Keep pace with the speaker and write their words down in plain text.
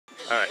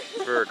Alright,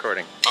 we're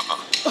recording. Good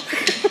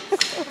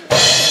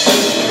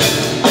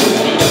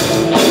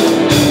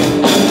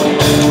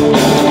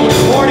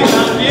morning,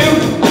 Mountain View.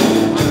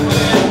 I'm going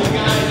to ask you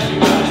guys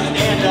to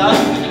stand up.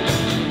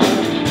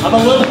 I'm a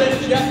little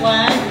bit jet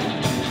lagged.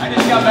 I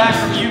just got back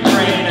from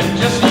Ukraine, and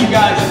just so you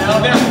guys know,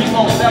 there's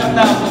people 7,000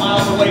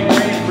 miles away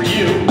praying for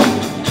you,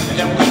 and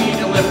that we need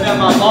to lift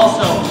them up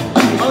also.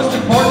 Most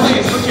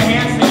importantly is put your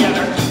hands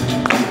together,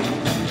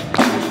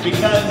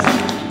 because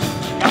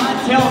God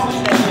tells us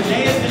that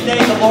today is the day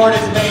the Lord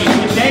has made.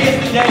 Today is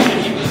the day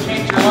that He will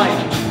change your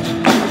life.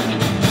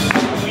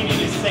 And we need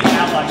to sing it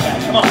out like that.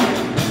 Come on.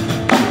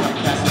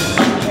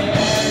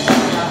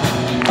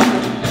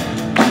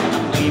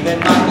 I'm leaving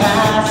my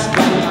past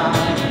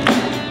behind.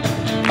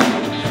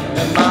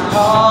 In my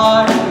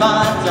heart